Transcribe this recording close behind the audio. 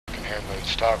good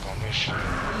stock on this shit.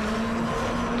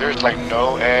 There's like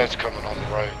no ads coming on the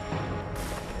right.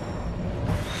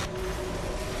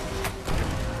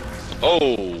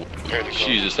 Oh,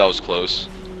 Jesus, that was close.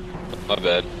 My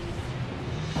bad.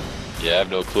 Yeah, I have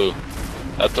no clue.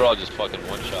 That throw just fucking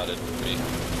one-shotted me.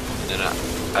 And then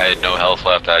I had no health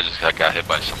left. I just got hit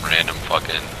by some random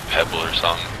fucking pebble or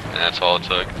something, and that's all it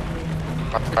took.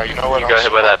 You know what? You got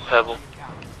hit by that pebble.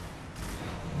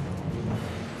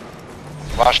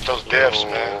 Watch those deaths,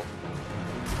 man.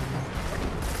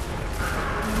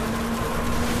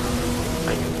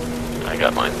 I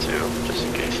got mine too, just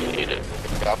in case you need it.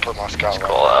 I'll put my scout right.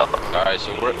 Call out. Alright,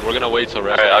 so we're gonna wait till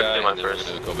rest. Alright, I'll do mine first.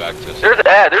 We're gonna go back to. There's an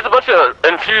ad. There's a bunch of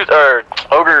infused or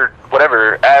ogre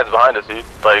whatever ads behind us, dude.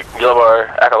 Like yellow bar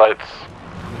acolytes.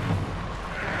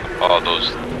 Oh,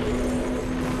 those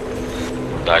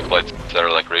acolytes that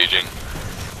are like raging.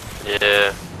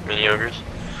 Yeah, mini ogres.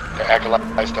 The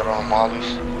acolytes that are on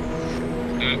mollies.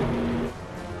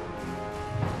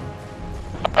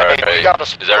 Alright, hey, we got a,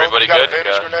 is everybody got good? A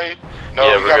Vanish grenade? No,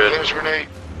 yeah, we got a Vanish grenade.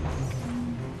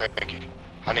 Thank you.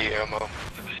 I need ammo.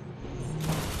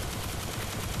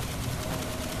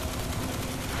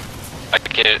 I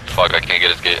can't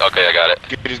get his gate. Okay, I got it.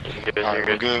 Get his, right,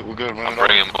 we're good. I'm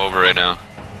bringing him over right now.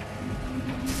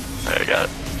 Alright, I got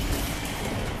it.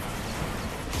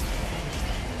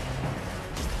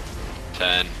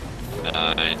 10,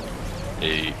 9,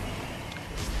 8,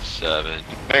 7.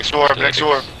 Next orb, 6, next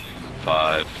orb.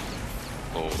 5,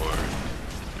 4,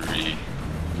 3.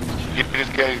 Get this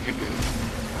guy. Get this.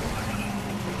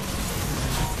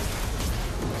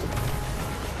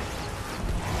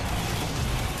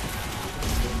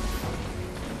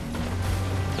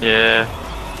 Yeah.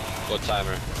 What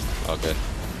timer? Okay.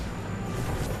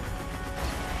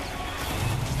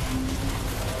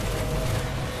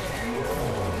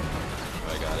 I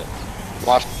got it.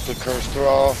 Watch the curse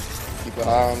throw. Keep an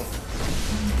eye on him.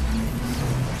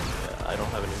 Yeah, I don't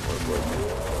have any more blood.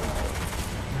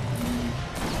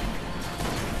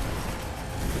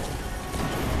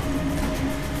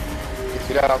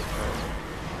 Get out.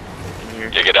 In here.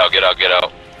 Yeah, get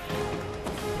out.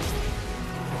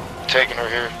 Taking her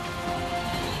here.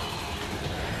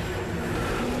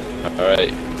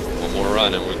 Alright, one more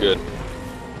run and we're good.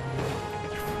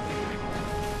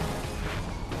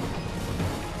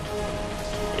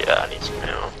 Yeah, I need some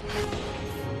ammo.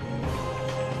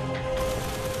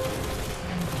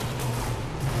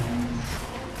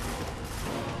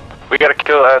 We gotta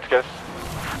kill ads, guys.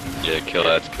 Yeah, kill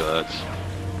that.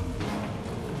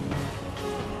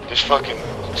 This fucking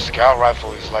scout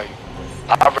rifle is like,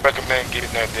 I recommend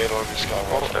getting that dead organ scout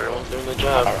rifle. Everyone's doing the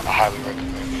job. I highly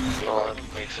recommend it.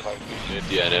 It makes it like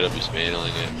Yeah, I ended up just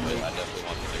mailing it, but I definitely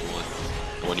want the new one.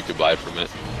 The one you could buy from it,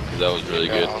 because that was really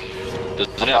good.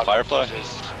 Doesn't it have Firefly?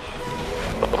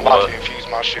 I'm about to infuse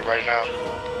my shit right now.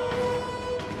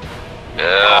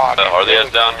 Yeah, are the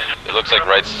ads down? It looks like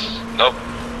right's... Nope.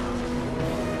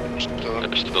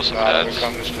 There's still some ads. Here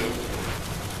comes dude.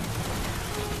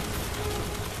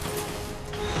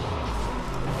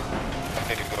 I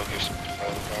need to go get some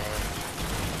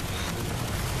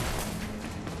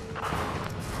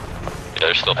Yeah,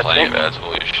 there's still plenty of ads,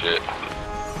 holy shit.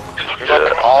 They're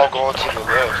like all going to the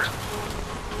left.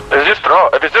 If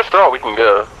it's just throw, we can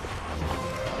go.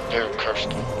 They're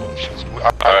cursed.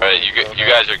 Alright, you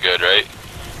guys are good, right?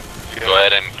 Yeah. Go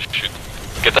ahead and shoot.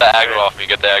 Get the aggro off me,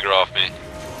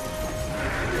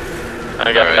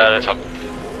 I got it.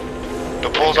 The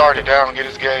pull's already down, get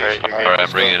his gauge. Alright, I'm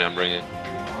bringing.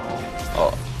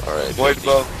 Oh, alright. Wait,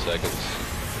 Bo. Seconds.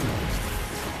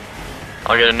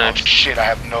 I'll get it Oh next. shit, I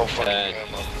have no fucking 10,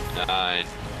 ammo. 9,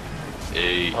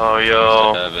 8, Oh,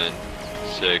 yo. 7,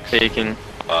 6, Taken.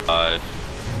 5,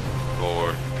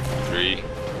 4, 3,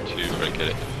 2, right, get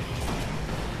it.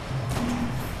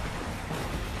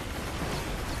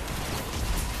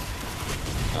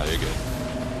 Oh, you're good.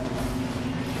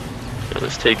 Yo,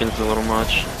 this Taken's a little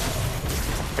much.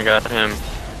 I got him.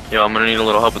 Yo, I'm gonna need a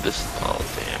little help with this. Oh,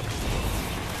 damn.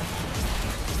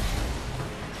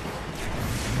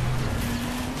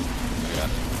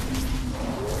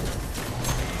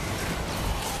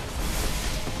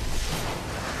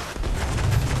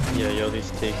 Yeah, yo,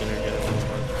 these Taken are getting a little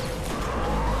much.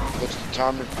 What's the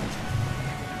timer?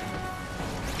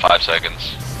 5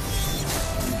 seconds.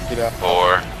 Get out.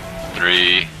 4,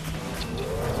 3.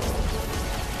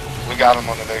 We got him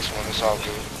on the next one, it's all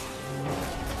good.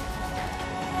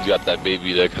 You got that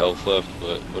baby deck health left,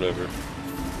 but whatever.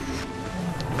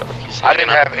 I didn't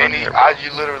have any,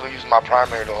 you literally used my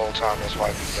primary the whole time, that's why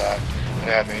I didn't die. I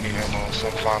didn't have any ammo,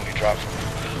 some finally dropped from me.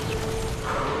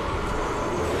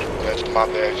 That's my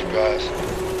bad, you guys.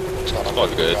 It's all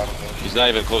good. He's not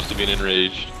even close to being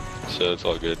enraged, so it's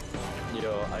all good.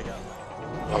 Yo, I got.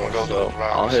 I'm gonna go So, the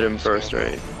round. I'll hit him first,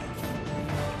 right?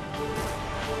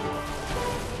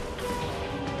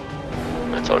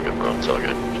 It's all good, bro. It's all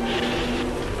good.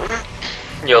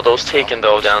 Yo, those taken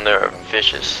though down there are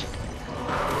vicious.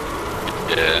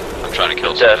 Yeah, I'm trying to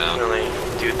kill some now.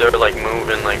 Definitely, dude. They're like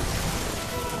moving like.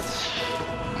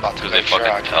 About to Because they make sure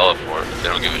I fucking can. teleport. They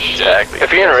don't give a shit. Exactly.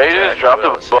 If he enrages, drop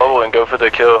the bubble and go for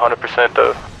the kill 100%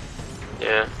 though.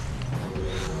 Yeah.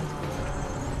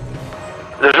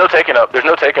 There's no taking up. There's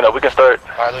no taking up. We can start.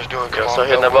 Alright, let's do it. Come Yo, on. start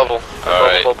hitting go. that bubble.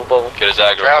 Alright. Bubble. Get his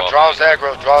aggro. Draws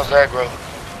aggro. Draws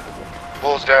aggro.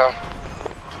 Bull's down.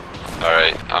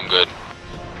 Alright, I'm good.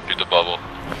 Do the bubble.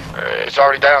 Alright. It's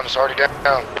already down. It's already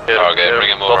down. Okay, bring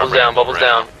him over. Bubbles down. Bubbles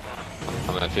down.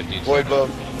 I'm at 15. Void bub.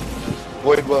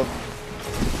 Void bub.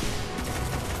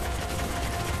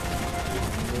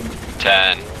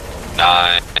 10,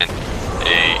 9,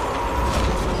 8.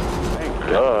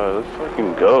 God, let's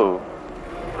fucking go.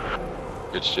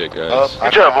 Good shit, guys.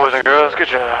 Good job, boys and girls. Good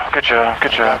job. Good job.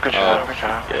 Good job. Good job. Good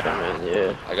job. Yeah, man.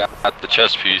 Yeah. I got the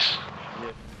chest piece.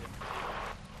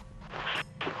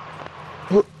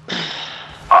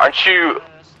 Aren't you,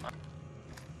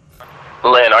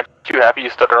 Lynn? Aren't you happy you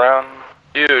stuck around?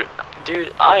 Dude,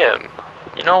 I am.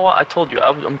 You know what? I told you,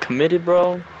 I'm committed,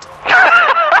 bro.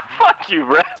 Fuck you,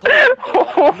 bro.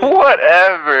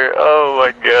 Whatever. Oh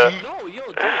my god. No, yo,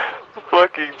 dude.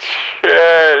 Fucking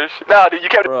trash. Nah, dude, you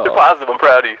kept Bro. it positive. I'm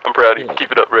proud of you. I'm proud of you. Yeah.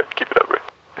 Keep it up, bro. Keep it up, bro.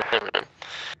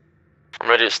 I'm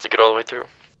ready to stick it all the way through.